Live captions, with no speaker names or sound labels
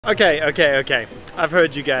Okay. I've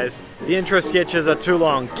heard you guys. The intro sketches are too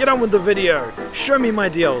long. Get on with the video. Show me my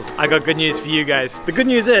deals. I got good news for you guys. The good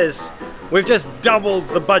news is, we've just doubled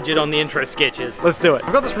the budget on the intro sketches. Let's do it.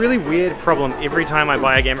 I've got this really weird problem every time I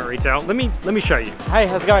buy a game at retail. Let me show you. Hey,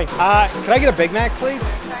 how's it going? Can I get a Big Mac, please?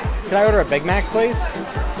 Can I order a Big Mac, please?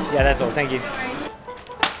 Yeah, that's all. Thank you.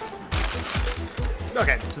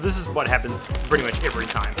 Okay, so this is what happens pretty much every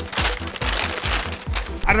time.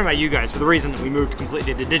 I don't know about you guys, but the reason that we moved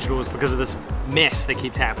completely to digital is because of this mess that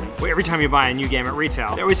keeps happening. Where every time you buy a new game at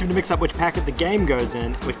retail, they always seem to mix up which packet the game goes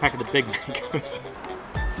in, which packet the Big Mac goes in.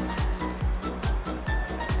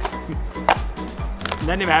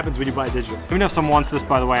 That never happens when you buy digital. Let me know if someone wants this,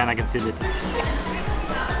 by the way, and I can send it to you.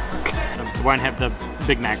 It won't have the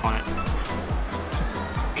Big Mac on it.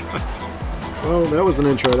 Well, that was an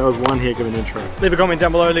intro. That was one heck of an intro. Leave a comment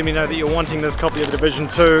down below, let me know that you're wanting this copy of The Division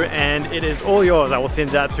 2, and it is all yours. I will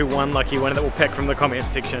send it out to one lucky winner that will pick from the comment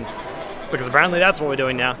section. Because apparently that's what we're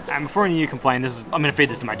doing now. And before any of you complain, I'm gonna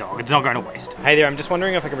feed this to my dog. It's not going to waste. Hey there, I'm just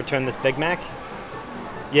wondering if I can return this Big Mac.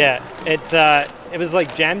 Yeah, it was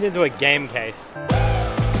like jammed into a game case.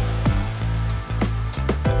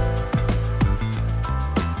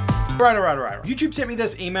 Right. YouTube sent me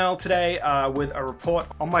this email today with a report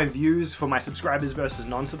on my views for my subscribers versus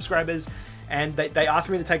non-subscribers, and they asked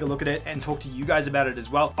me to take a look at it and talk to you guys about it as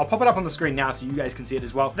well. I'll pop it up on the screen now so you guys can see it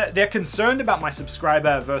as well. They're concerned about my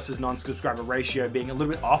subscriber versus non-subscriber ratio being a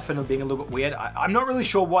little bit off and being a little bit weird. I'm not really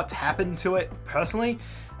sure what's happened to it personally,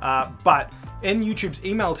 but in YouTube's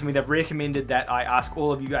email to me, they've recommended that I ask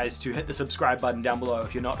all of you guys to hit the subscribe button down below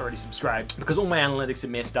if you're not already subscribed, because all my analytics are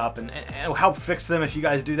messed up, and it'll help fix them if you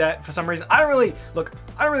guys do that for some reason. I don't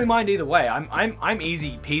really mind either way. I'm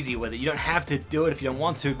easy peasy with it. You don't have to do it if you don't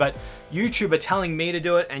want to, but YouTube are telling me to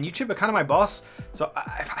do it, and YouTube are kind of my boss, so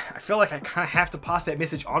I feel like I kind of have to pass that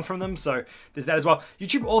message on from them, so there's that as well.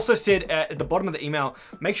 YouTube also said at the bottom of the email,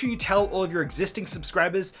 make sure you tell all of your existing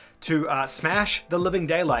subscribers to smash the living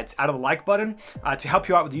daylights out of the like button to help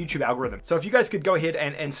you out with the YouTube algorithm. So if you guys could go ahead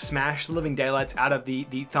and smash the living daylights out of the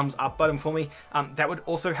thumbs up button for me, that would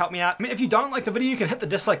also help me out. I mean, if you don't like the video, you can hit the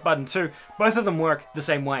dislike button too. Both of them work the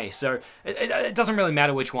same way, so it doesn't really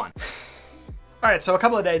matter which one. Alright, so a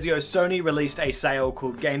couple of days ago, Sony released a sale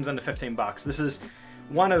called Games Under 15 Bucks. This is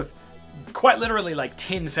one of quite literally like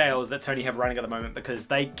 10 sales that Sony have running at the moment because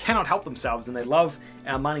they cannot help themselves and they love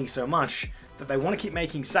our money so much that they want to keep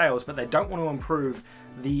making sales, but they don't want to improve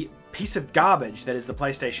the piece of garbage that is the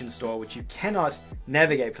PlayStation Store, which you cannot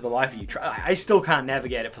navigate for the life of you. I still can't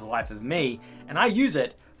navigate it for the life of me, and I use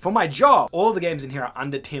it for my job. All of the games in here are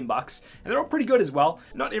under 10 bucks, and they're all pretty good as well.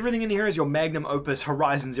 Not everything in here is your magnum opus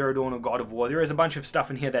Horizon Zero Dawn or God of War. There is a bunch of stuff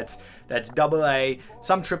in here that's AA,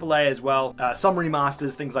 some AAA as well, some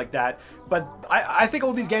remasters, things like that. But I think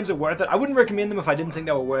all these games are worth it. I wouldn't recommend them if I didn't think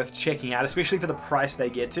they were worth checking out, especially for the price they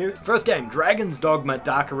get to. First game, Dragon's Dogma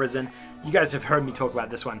Dark Arisen. You guys have heard me talk about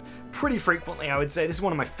this one pretty frequently, I would say. This is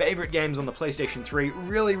one of my favorite games on the PlayStation 3.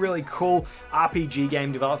 Really cool RPG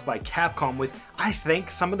game developed by Capcom with, I think,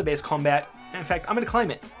 some of the best combat. In fact, I'm going to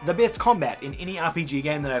claim it, the best combat in any RPG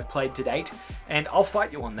game that I've played to date, and I'll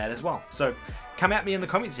fight you on that as well. So come at me in the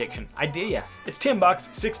comment section. I dare ya. It's 10 bucks,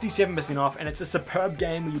 67% off, and it's a superb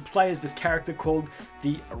game where you play as this character called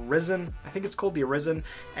the Arisen. I think it's called the Arisen,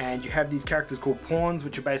 and you have these characters called pawns,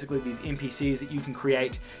 which are basically these NPCs that you can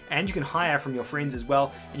create, and you can hire from your friends as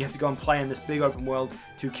well, and you have to go and play in this big open world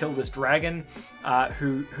to kill this dragon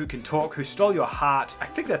who can talk, who stole your heart. I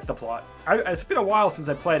think that's the plot. It's been a while since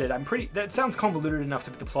I played it. That sounds convoluted enough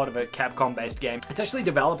to be the plot of a Capcom-based game. It's actually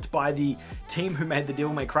developed by the team who made the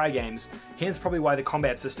Devil May Cry games, hence probably why the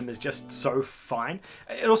combat system is just so fine.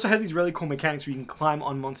 It also has these really cool mechanics where you can climb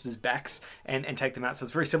on monsters' backs and take them out, so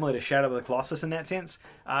it's very similar to Shadow of the Colossus in that sense.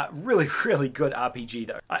 Really good RPG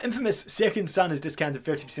though. Infamous Second Son is discounted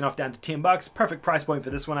 50% off down to 10 bucks. Perfect price point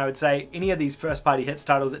for this one, I would say. Any of these first-party hits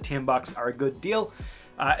titles at 10 bucks are a good deal.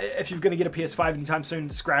 If you're going to get a PS5 anytime soon,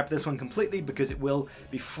 scrap this one completely because it will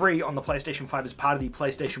be free on the PlayStation 5 as part of the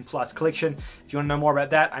PlayStation Plus collection. If you want to know more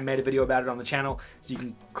about that, I made a video about it on the channel, so you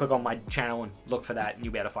can click on my channel and look for that and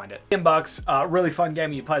you'll be able to find it. 10 bucks, really fun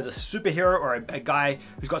game. You play as a superhero or a guy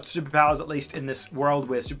who's got superpowers, at least in this world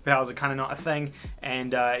where superpowers are kind of not a thing,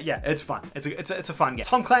 and yeah, it's fun. It's a fun game.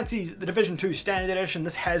 Tom Clancy's The Division 2 Standard Edition.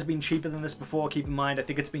 This has been cheaper than this before, keep in mind. I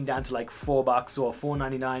think it's been down to like 4 bucks or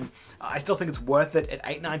 $4.99. I still think it's worth it at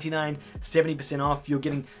 $8.99, 70% off. You're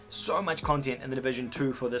getting so much content in The Division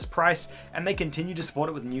 2 for this price, and they continue to support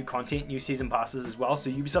it with new content, new season passes as well. So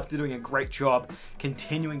Ubisoft are doing a great job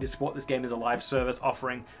continuing to support this game as a live service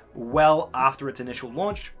offering well after its initial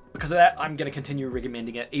launch. Because of that, I'm going to continue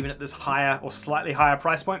recommending it even at this higher or slightly higher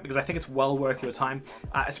price point, because I think it's well worth your time,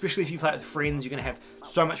 especially if you play it with friends. You're going to have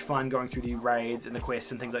so much fun going through the raids and the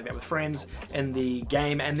quests and things like that with friends in the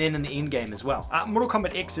game and then in the end game as well. Mortal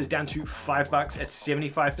Kombat X is down to $5 at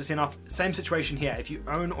 75% off. Same situation here. If you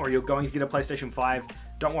own or you're going to get a PlayStation 5,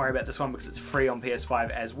 don't worry about this one because it's free on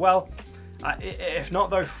PS5 as well. If not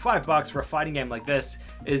though, $5 for a fighting game like this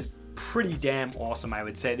is pretty damn awesome, I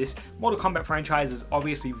would say. This Mortal Kombat franchise is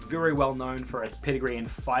obviously very well known for its pedigree in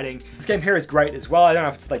fighting. This game here is great as well. I don't know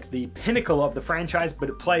if it's like the pinnacle of the franchise, but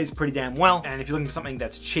it plays pretty damn well. And if you're looking for something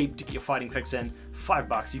that's cheap to get your fighting fix in,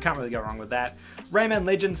 $5. You can't really go wrong with that. Rayman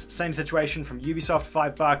Legends, same situation from Ubisoft,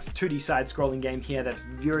 $5. 2D side-scrolling game here that's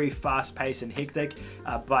very fast-paced and hectic.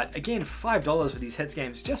 But again, $5 for these hits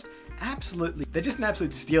games, just absolutely, they're just an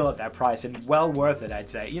absolute steal at that price and well worth it, I'd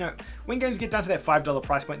say. You know, when games get down to that $5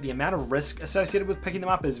 price point, the amount of risk associated with picking them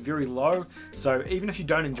up is very low. So even if you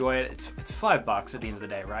don't enjoy it, it's $5 at the end of the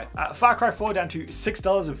day, right? Far Cry 4 down to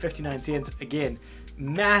 $6.59. Again,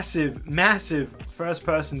 massive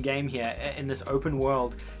first-person game here in this open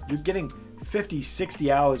world. You're getting 50-60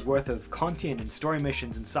 hours worth of content and story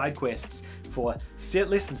missions and side quests for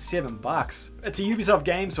less than $7. It's a Ubisoft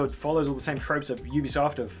game, so it follows all the same tropes of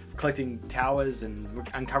Ubisoft, of collecting towers and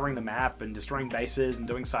uncovering the map and destroying bases and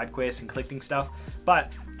doing side quests and collecting stuff,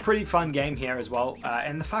 but pretty fun game here as well.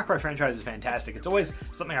 And the Far Cry franchise is fantastic. It's always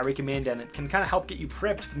something I recommend, and it can kind of help get you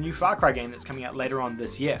prepped for the new Far Cry game that's coming out later on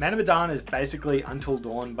this year. Man of Medan is basically Until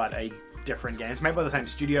Dawn, but a different game. It's made by the same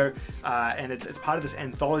studio, and it's part of this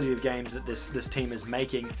anthology of games that this team is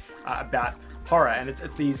making about horror, and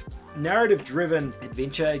it's these narrative-driven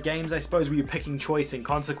adventure games, I suppose, where you're picking choice and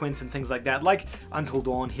consequence and things like that, like Until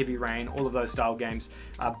Dawn, Heavy Rain, all of those style games,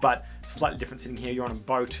 but slightly different setting here. You're on a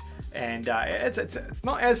boat, and it's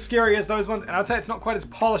not as scary as those ones, and I'd say it's not quite as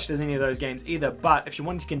polished as any of those games either, but if you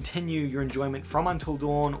want to continue your enjoyment from Until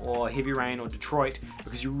Dawn or Heavy Rain or Detroit,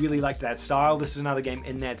 because you really like that style, this is another game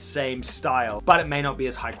in that same style, but it may not be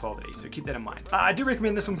as high quality, so keep that in mind. I do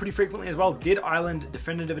recommend this one pretty frequently as well. Dead Island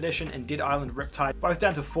Definitive Edition and Dead Island Riptide, both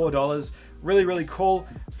down to $4. Really cool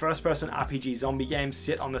first-person RPG zombie games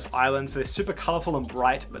set on this island. So they're super colorful and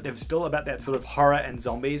bright, but they're still about that sort of horror and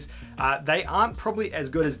zombies. They aren't probably as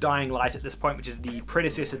good as Dying Light at this point, which is the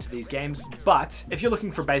predecessor to these games, but if you're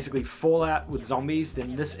looking for basically Fallout with zombies,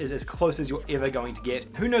 then this is as close as you're ever going to get.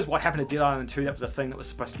 Who knows what happened to Dead Island 2? That was a thing that was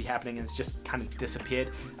supposed to be happening and it's just kind of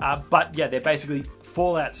disappeared. But yeah, they're basically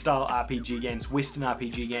Fallout-style RPG games, Western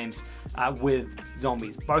RPG games with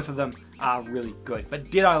zombies. Both of them are really good,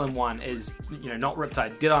 but Dead Island 1 is, you know, not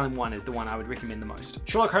Riptide. Dead Island 1 is the one I would recommend the most.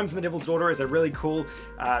 Sherlock Holmes and the Devil's Daughter is a really cool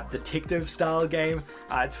detective style game.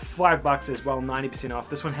 It's $5 as well, 90% off.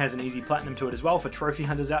 This one has an easy platinum to it as well for trophy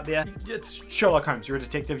hunters out there. It's Sherlock Holmes. You're a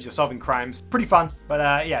detective, you're solving crimes. Pretty fun,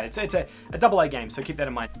 but yeah, it's a AA game, so keep that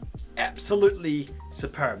in mind. Absolutely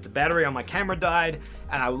superb. The battery on my camera died,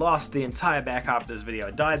 and I lost the entire back half of this video.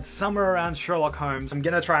 It died somewhere around Sherlock Holmes. I'm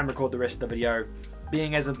gonna try and record the rest of the video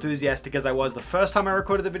being as enthusiastic as I was the first time I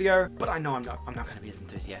recorded the video, but I know I'm not going to be as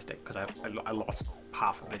enthusiastic because I lost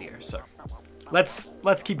half a video. So let's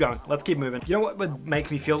keep going. Let's keep moving. You know what would make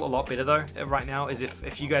me feel a lot better though right now is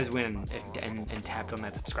if you guys went and tapped on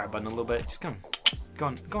that subscribe button a little bit. Just go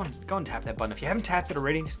on tap that button. If you haven't tapped it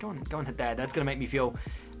already, just go and hit that. That's gonna make me feel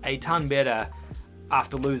a ton better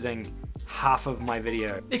after losing half of my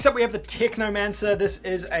video. Next up we have the Technomancer. This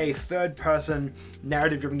is a third-person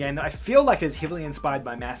narrative-driven game that I feel like is heavily inspired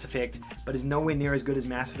by Mass Effect, but is nowhere near as good as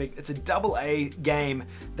Mass Effect. It's a AA game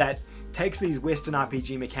that takes these Western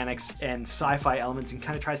RPG mechanics and sci-fi elements and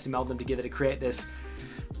kind of tries to meld them together to create this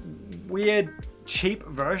weird, cheap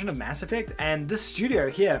version of Mass Effect. And this studio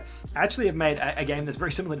here actually have made a game that's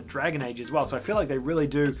very similar to Dragon Age as well, so I feel like they really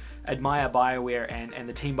do admire BioWare and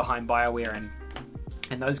the team behind BioWare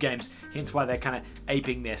and those games, hence why they're kind of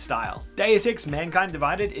aping their style. Deus Ex Mankind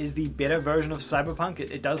Divided is the better version of Cyberpunk.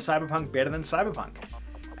 It does Cyberpunk better than Cyberpunk.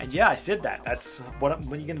 And yeah, I said that. That's what are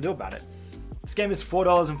you going to do about it? This game is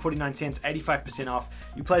 $4.49, 85% off.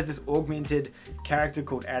 You play as this augmented character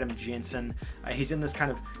called Adam Jensen. He's in this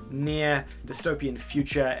kind of near dystopian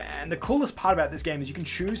future, and the coolest part about this game is you can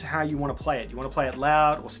choose how you want to play it. You want to play it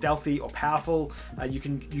loud or stealthy or powerful. You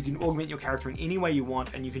can augment your character in any way you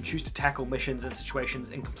want, and you can choose to tackle missions and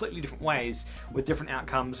situations in completely different ways with different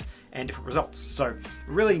outcomes and different results. So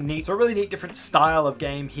really neat. So a really neat different style of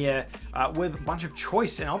game here with a bunch of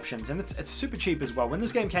choice and options, and it's super cheap as well. When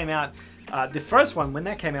this game came out, The first one, when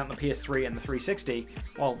that came out on the PS3 and the 360,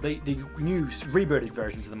 well, the new rebooted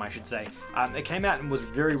versions of them, I should say, it came out and was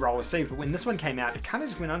very well received. But when this one came out, it kind of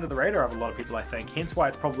just went under the radar of a lot of people, I think. Hence why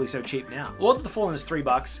it's probably so cheap now. Lords of the Fallen is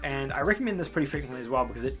 $3, and I recommend this pretty frequently as well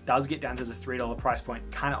because it does get down to this $3 price point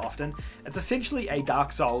kind of often. It's essentially a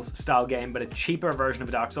Dark Souls style game, but a cheaper version of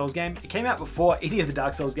a Dark Souls game. It came out before any of the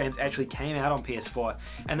Dark Souls games actually came out on PS4,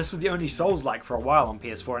 and this was the only Souls-like for a while on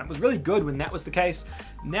PS4, and it was really good when that was the case.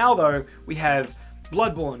 Now though, we have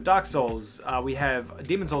Bloodborne, Dark Souls, we have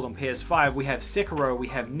Demon Souls on PS5, we have Sekiro, we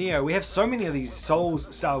have Neo, we have so many of these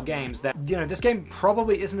Souls-style games that, you know, this game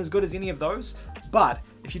probably isn't as good as any of those, but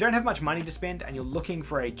if you don't have much money to spend and you're looking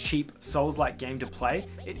for a cheap Souls-like game to play,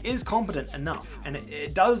 it is competent enough, and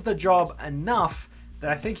it does the job enough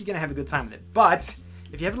that I think you're going to have a good time with it. But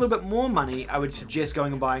if you have a little bit more money, I would suggest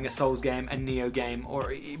going and buying a Souls game, a Neo game, or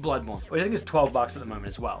Bloodborne, which I think is $12 at the moment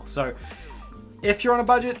as well. So if you're on a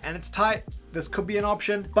budget and it's tight, this could be an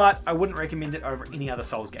option, but I wouldn't recommend it over any other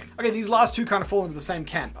Souls game. Okay, these last two kind of fall into the same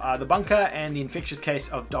camp. The Bunker and the Infectious Case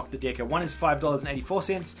of Dr. Decker. One is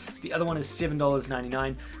 $5.84, the other one is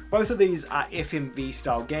 $7.99. Both of these are FMV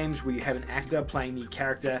style games where you have an actor playing the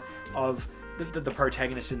character of the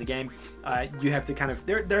protagonist in the game. You have to kind of,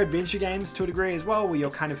 they're adventure games to a degree as well, where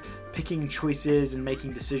you're kind of picking choices and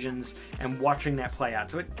making decisions and watching that play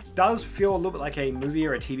out. So it does feel a little bit like a movie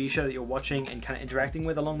or a TV show that you're watching and kind of interacting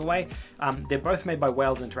with along the way. They're both made by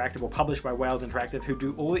Wales Interactive, or published by Wales Interactive, who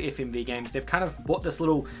do all the FMV games. They've kind of brought this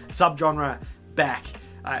little subgenre back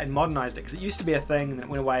and modernized it, because it used to be a thing and then it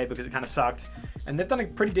went away because it kind of sucked. And they've done a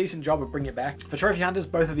pretty decent job of bringing it back. For Trophy Hunters,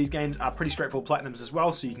 both of these games are pretty straightforward platinums as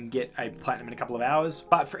well, so you can get a platinum in a couple of hours.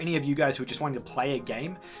 But for any of you guys who are just wanting to play a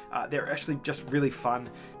game, they're actually just really fun,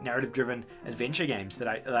 narrative-driven adventure games that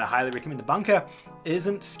I highly recommend. The Bunker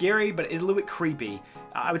isn't scary, but it is a little bit creepy.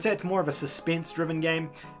 I would say it's more of a suspense-driven game.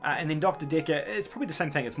 And then Dr. Decker, it's probably the same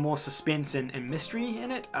thing. It's more suspense and mystery in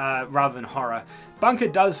it, rather than horror. Bunker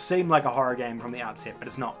does seem like a horror game from the outset, but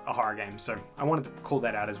it's not a horror game, so I wanted to call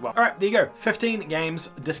that out as well. All right, there you go. 15 games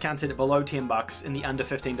discounted below $10 in the under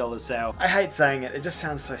 $15 sale. I hate saying it. It just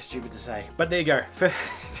sounds so stupid to say. But there you go.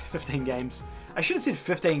 15 games. I should have said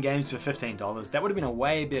 15 games for $15. That would have been a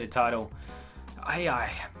way better title.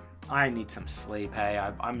 I need some sleep, hey.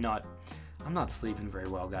 I'm not sleeping very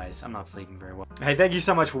well, guys. I'm not sleeping very well. Hey, thank you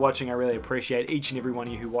so much for watching. I really appreciate each and every one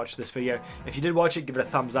of you who watched this video. If you did watch it, give it a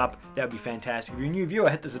thumbs up. That would be fantastic. If you're a new viewer,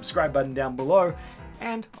 hit the subscribe button down below.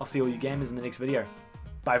 And I'll see all you gamers in the next video.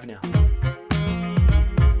 Bye for now.